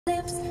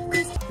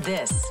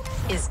This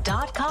is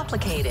Dot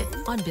Complicated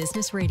on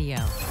Business Radio.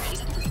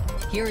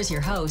 Here is your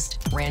host,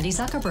 Randy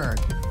Zuckerberg.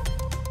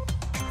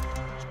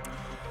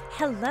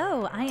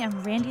 Hello, I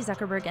am Randy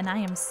Zuckerberg, and I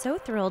am so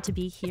thrilled to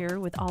be here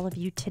with all of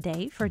you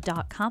today for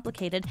Dot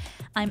Complicated.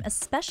 I'm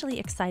especially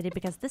excited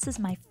because this is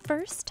my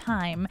first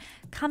time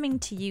coming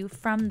to you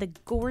from the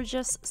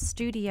gorgeous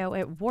studio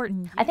at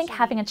Wharton. I think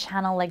having a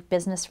channel like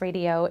Business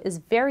Radio is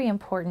very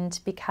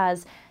important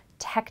because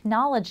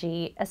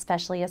technology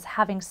especially is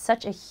having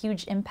such a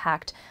huge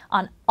impact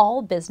on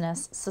all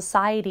business,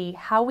 society,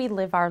 how we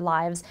live our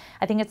lives.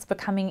 I think it's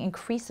becoming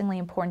increasingly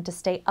important to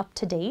stay up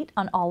to date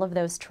on all of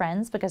those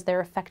trends because they're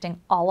affecting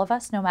all of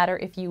us, no matter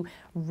if you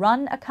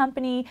run a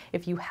company,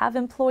 if you have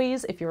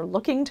employees, if you're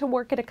looking to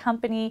work at a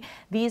company.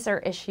 These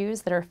are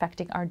issues that are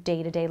affecting our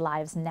day-to-day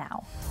lives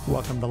now.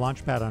 Welcome to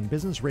Launchpad on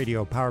Business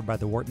Radio, powered by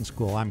the Wharton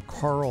School. I'm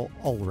Karl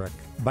Ulrich,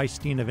 Vice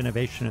Dean of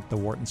Innovation at the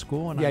Wharton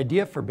School. And the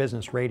idea for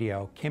Business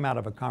Radio came out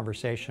of a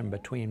conversation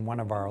between one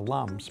of our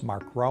alums,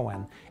 Mark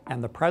Rowan,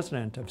 and the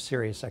president of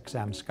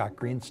SiriusXM, Scott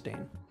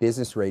Greenstein.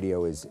 Business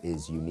radio is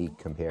unique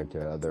compared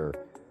to other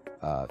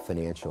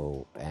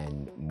financial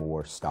and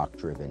more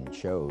stock-driven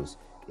shows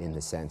in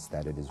the sense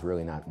that it is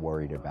really not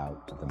worried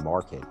about the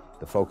market.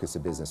 The focus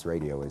of business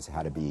radio is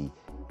how to be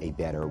a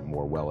better,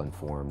 more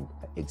well-informed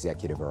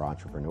executive or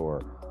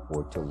entrepreneur,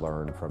 or to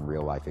learn from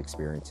real-life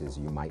experiences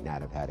you might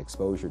not have had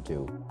exposure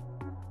to.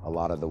 A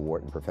lot of the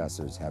Wharton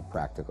professors have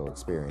practical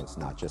experience,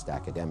 not just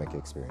academic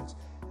experience,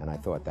 and I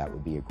thought that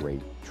would be a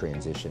great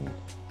transition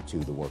to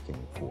the working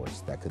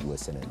force that could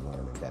listen and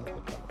learn and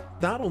benefit from it.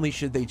 Not only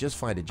should they just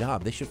find a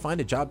job, they should find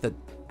a job that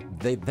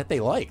they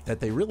like, that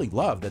they really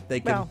love, that they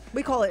can... Well,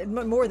 we call it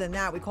more than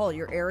that. We call it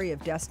your area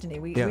of destiny.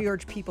 We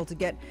urge people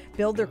to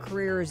build their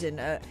careers in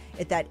at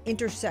that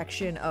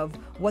intersection of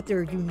what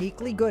they're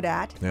uniquely good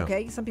at. Yeah.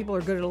 Okay, some people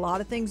are good at a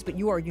lot of things, but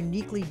you are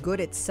uniquely good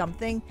at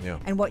something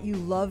and what you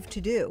love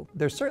to do.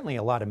 There's certainly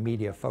a lot of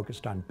media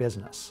focused on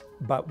business,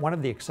 but one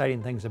of the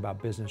exciting things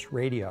about business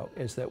radio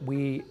is that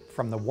we,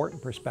 from the Wharton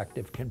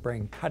perspective, can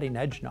bring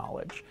cutting-edge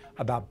knowledge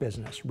about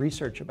business,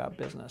 research about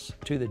business,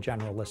 to the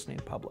general listening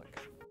public.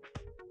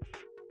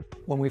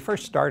 When we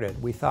first started,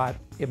 we thought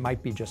it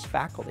might be just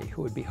faculty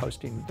who would be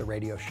hosting the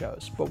radio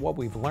shows. But what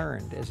we've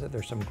learned is that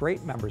there's some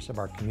great members of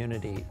our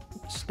community,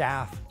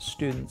 staff,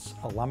 students,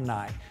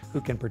 alumni, who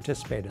can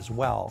participate as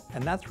well.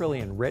 And that's really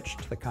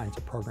enriched the kinds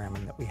of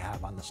programming that we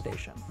have on the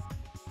station.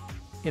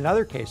 In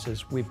other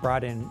cases, we've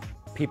brought in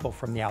people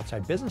from the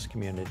outside business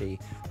community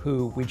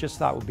who we just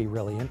thought would be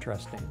really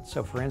interesting.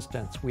 So for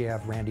instance, we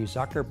have Randy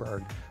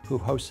Zuckerberg, who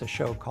hosts a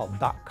show called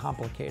Dot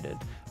Complicated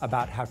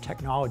about how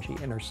technology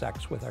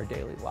intersects with our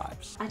daily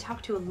lives. I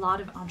talk to a lot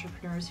of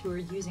entrepreneurs who are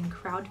using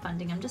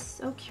crowdfunding. I'm just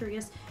so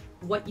curious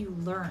what you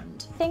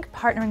learned. I think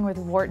partnering with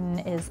Wharton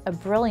is a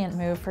brilliant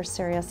move for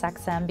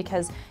SiriusXM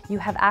because you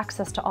have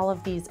access to all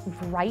of these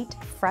bright,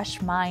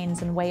 fresh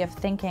minds and way of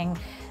thinking.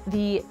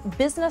 The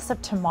business of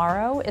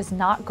tomorrow is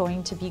not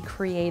going to be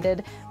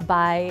created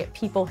by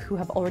people who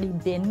have already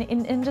been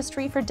in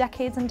industry for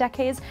decades and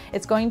decades.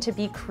 It's going to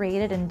be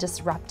created and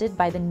disrupted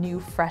by the new,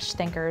 fresh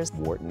thinkers.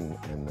 Wharton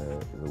and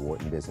the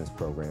Wharton business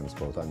programs,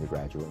 both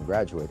undergraduate and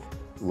graduate,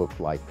 look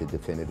like the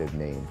definitive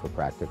name for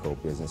practical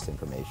business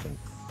information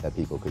that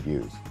people could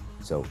use.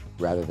 So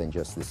rather than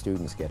just the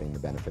students getting the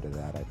benefit of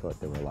that, I thought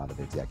there were a lot of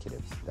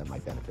executives that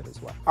might benefit as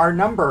well. Our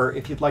number,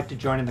 if you'd like to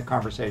join in the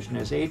conversation,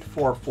 is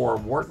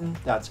 844-WHARTON.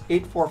 That's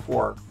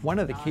 844. One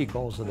of the key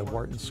goals of the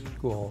Wharton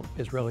School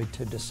is really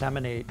to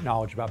disseminate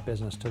knowledge about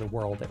business to the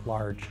world at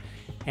large.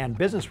 And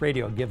business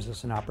radio gives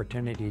us an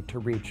opportunity to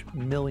reach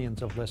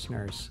millions of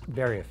listeners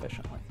very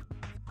efficiently.